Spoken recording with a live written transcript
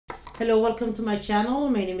Hello, welcome to my channel.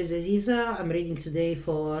 My name is Aziza. I'm reading today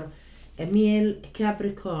for a male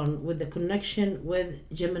Capricorn with the connection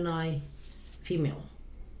with Gemini female.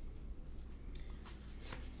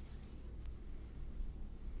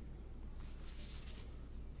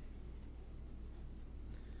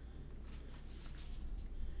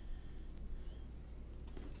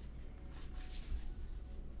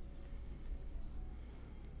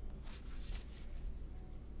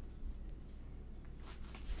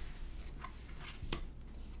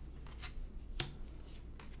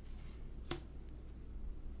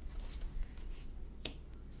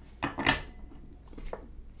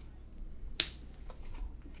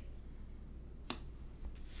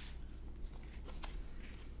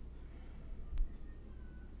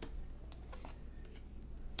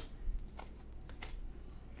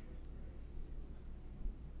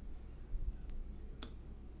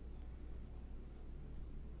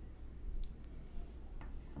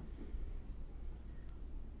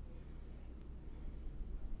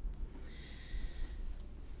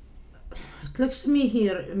 It looks to me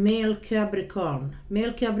here, male Capricorn.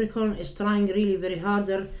 Male Capricorn is trying really very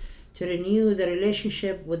harder to renew the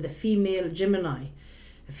relationship with the female Gemini.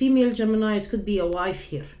 A female Gemini, it could be a wife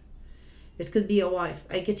here. It could be a wife.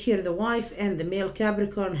 I get here the wife and the male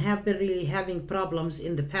Capricorn have been really having problems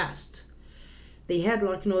in the past. They had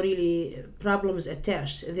really problems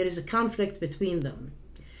attached. There is a conflict between them.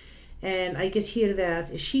 And I get here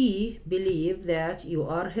that she believes that you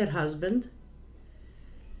are her husband,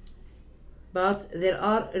 but there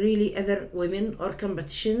are really other women or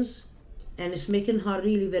competitions, and it's making her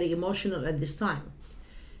really very emotional at this time.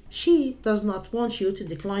 She does not want you to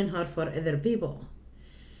decline her for other people.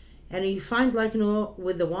 And you find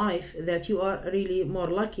with the wife that you are really more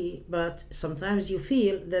lucky, but sometimes you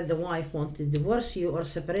feel that the wife wants to divorce you or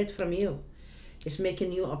separate from you. It's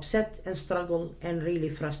making you upset and struggle and really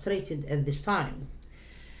frustrated at this time.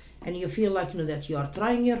 And you feel that you are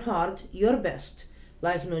trying your best,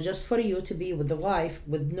 just for you to be with the wife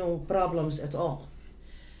with no problems at all.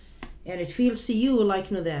 And it feels to you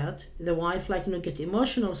that the wife get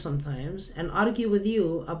emotional sometimes and argue with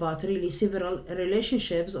you about really several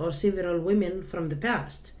relationships or several women from the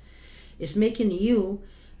past. It's making you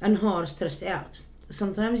and her stressed out.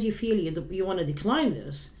 Sometimes you feel you want to decline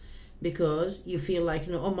this because you feel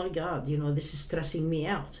oh my God, this is stressing me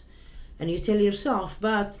out. And you tell yourself,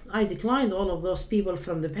 but I declined all of those people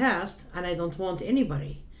from the past and I don't want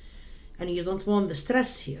anybody. And you don't want the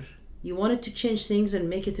stress here. You wanted to change things and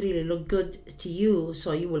make it really look good to you,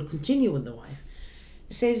 so you will continue with the wife.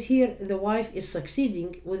 It says here, the wife is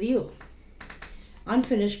succeeding with you.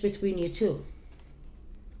 Unfinished between you two.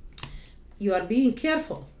 You are being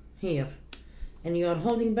careful here. And you are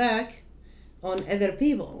holding back on other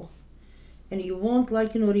people. And you want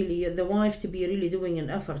really the wife to be really doing an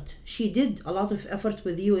effort. She did a lot of effort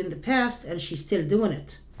with you in the past and she's still doing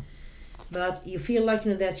it. But you feel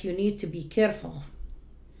that you need to be careful.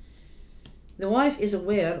 The wife is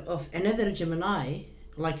aware of another Gemini,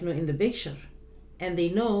 in the picture. And they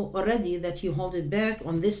know already that you hold it back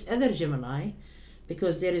on this other Gemini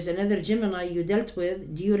because there is another Gemini you dealt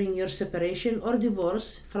with during your separation or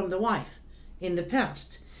divorce from the wife in the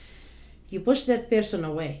past. You push that person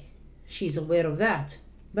away. She's aware of that,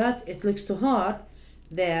 but it looks to her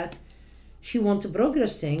that she wants to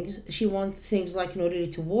progress things. She wants things really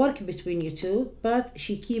to work between you two, but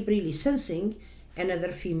she keep really sensing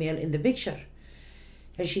another female in the picture.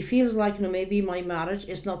 And she feels maybe my marriage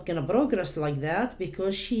is not gonna progress like that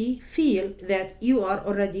because she feel that you are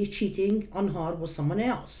already cheating on her with someone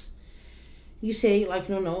else. You say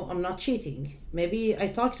no, I'm not cheating. Maybe I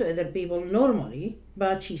talk to other people normally,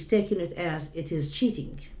 but she's taking it as it is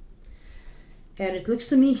cheating. And it looks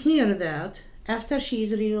to me here that after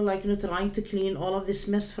she's really trying to clean all of this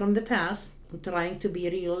mess from the past, trying to be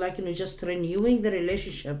real just renewing the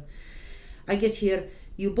relationship, I get here,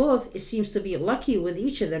 you both, it seems to be lucky with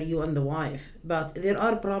each other, you and the wife, but there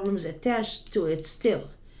are problems attached to it still.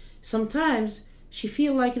 Sometimes she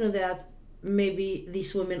feel that maybe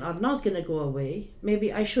these women are not gonna go away.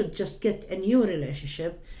 Maybe I should just get a new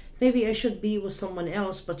relationship. Maybe I should be with someone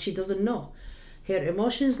else, but she doesn't know. Her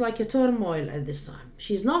emotions a turmoil at this time.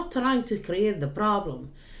 She's not trying to create the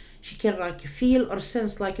problem. She can feel or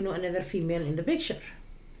sense another female in the picture.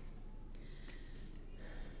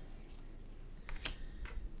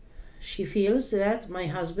 She feels that my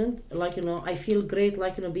husband, I feel great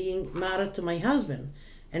being married to my husband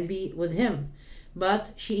and be with him.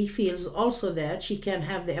 But she feels also that she can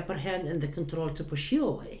have the upper hand and the control to push you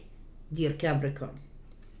away, dear Capricorn.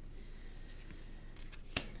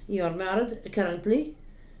 You are married currently,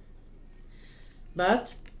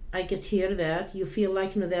 but I get here that you feel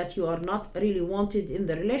like that you are not really wanted in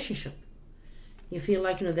the relationship. You feel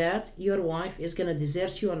like that your wife is going to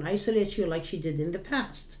desert you and isolate you like she did in the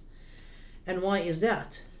past. And why is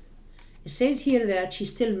that? It says here that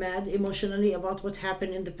she's still mad emotionally about what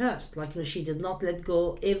happened in the past. Like she did not let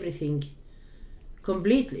go everything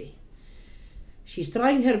completely. She's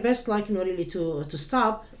trying her best really to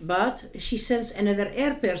stop, but she sends another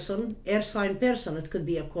air sign person. It could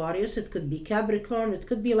be Aquarius, it could be Capricorn, it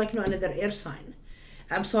could be another air sign.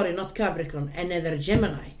 I'm sorry, not Capricorn, another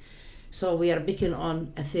Gemini. So we are picking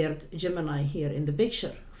on a third Gemini here in the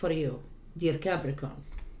picture for you, dear Capricorn.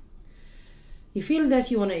 You feel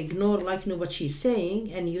that you want to ignore what she's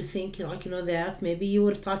saying, and you think that maybe you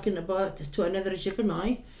were talking about to another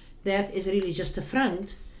Gemini that is really just a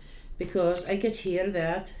friend, because I get here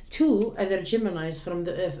that two other Geminis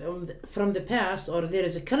from the past, or there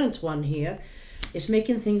is a current one here, is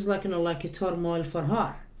making things like a turmoil for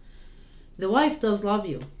her. The wife does love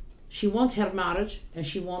you. She wants her marriage, and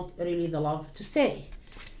she wants really the love to stay.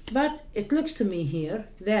 But it looks to me here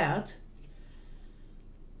that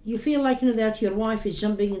you feel that your wife is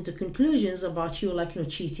jumping into conclusions about you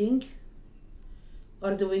cheating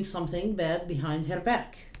or doing something bad behind her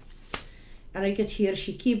back. And I get here,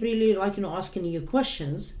 she keep really asking you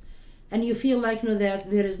questions, and you feel that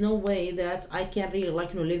there is no way that I can really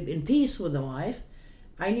live in peace with the wife.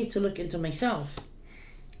 I need to look into myself.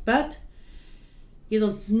 But you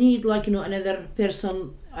don't need another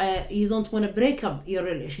person. You don't want to break up your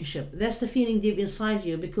relationship. That's the feeling deep inside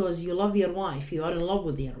you, because you love your wife. You are in love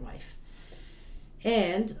with your wife.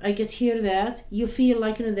 And I get here that you feel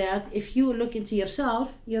that if you look into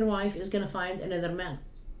yourself, your wife is going to find another man.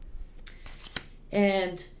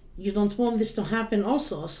 And you don't want this to happen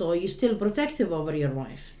also, so you're still protective over your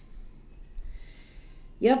wife.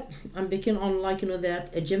 Yep, I'm picking on that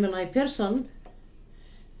a Gemini person.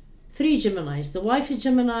 3 Geminis. The wife is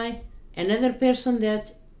Gemini. Another person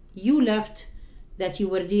that you left, that you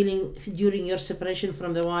were dealing during your separation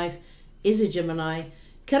from the wife, is a Gemini.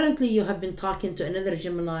 Currently you have been talking to another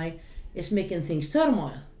Gemini, is making things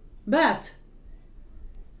turmoil. But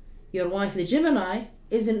your wife, the Gemini,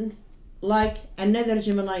 isn't like another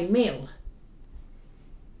Gemini male.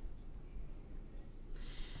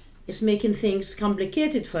 It's making things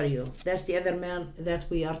complicated for you. That's the other man that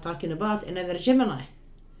we are talking about, another Gemini.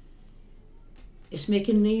 It's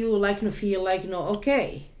making you feel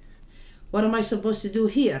okay, what am I supposed to do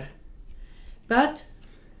here? But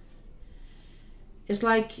it's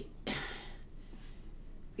like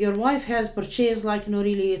your wife has purchased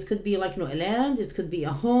really, it could be a land, it could be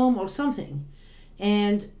a home or something,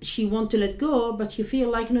 and she want to let go, but you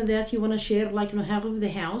feel that you want to share half of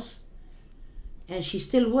the house, and she's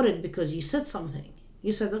still worried because you said something.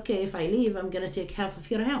 You said, okay, if I leave, I'm gonna take half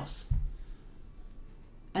of your house.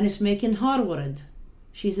 And it's making her worried.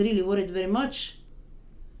 She's really worried very much.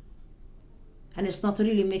 And it's not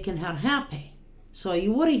really making her happy. So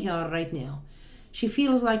you worry her right now. She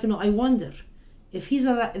feels I wonder if he's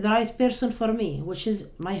the right person for me, which is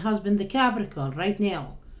my husband, the Capricorn, right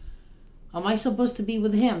now. Am I supposed to be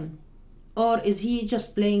with him? Or is he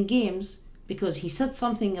just playing games because he said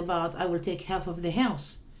something about I will take half of the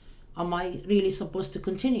house? Am I really supposed to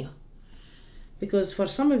continue? Because for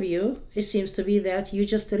some of you, it seems to be that you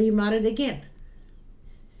just remarried again.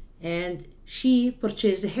 And she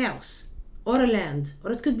purchased a house or a land,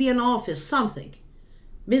 or it could be an office, something,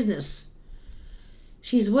 business.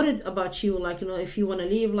 She's worried about you, if you want to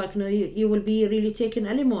leave, you will be really taking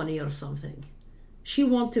alimony or something. She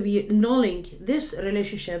wants to be annulling this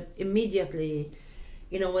relationship immediately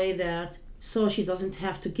in a way that so she doesn't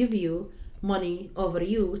have to give you money over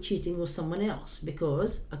you cheating with someone else,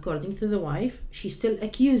 because according to the wife, she still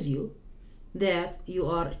accuses you that you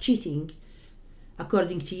are cheating.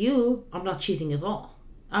 According to you, I'm not cheating at all.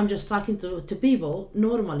 I'm just talking to people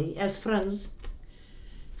normally as friends,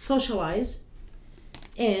 socialize,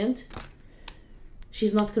 and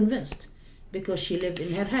she's not convinced because she lived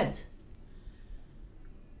in her head.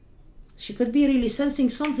 She could be really sensing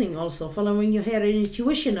something also, following her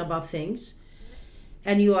intuition about things.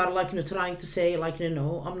 And you are trying to say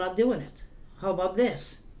no, I'm not doing it. How about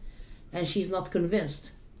this? And she's not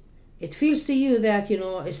convinced. It feels to you that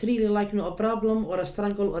it's really a problem or a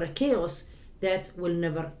struggle or a chaos that will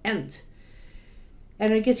never end.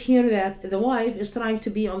 And I get here that the wife is trying to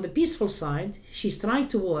be on the peaceful side. She's trying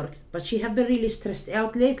to work, but she have been really stressed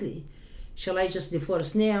out lately. Shall I just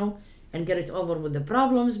divorce now and get it over with the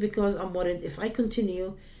problems? Because I'm worried if I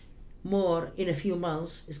continue more in a few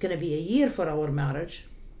months, it's going to be a year for our marriage,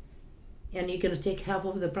 and you're going to take half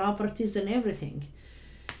of the properties and everything.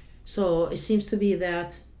 So it seems to be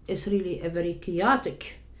that it's really a very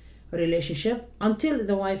chaotic relationship until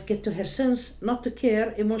the wife get to her sense not to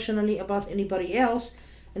care emotionally about anybody else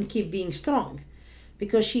and keep being strong,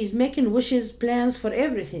 because she's making wishes, plans for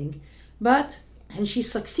everything, and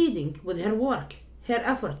she's succeeding with her work, her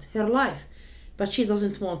effort, her life, but she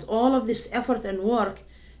doesn't want all of this effort and work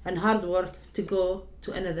and hard work to go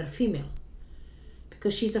to another female,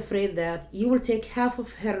 because she's afraid that you will take half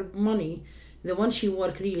of her money, the one she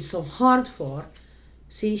worked really so hard for.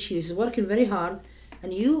 See, she's working very hard,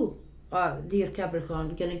 and you are, dear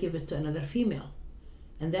Capricorn, gonna give it to another female,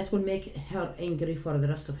 and that will make her angry for the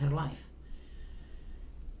rest of her life.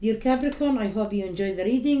 Dear Capricorn, I hope you enjoyed the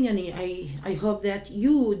reading, and I hope that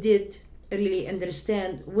you did really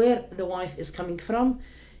understand where the wife is coming from.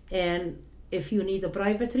 And if you need a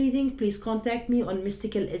private reading, please contact me on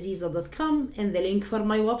mysticalaziza.com, and the link for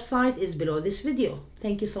my website is below this video.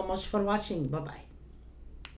 Thank you so much for watching. Bye-bye.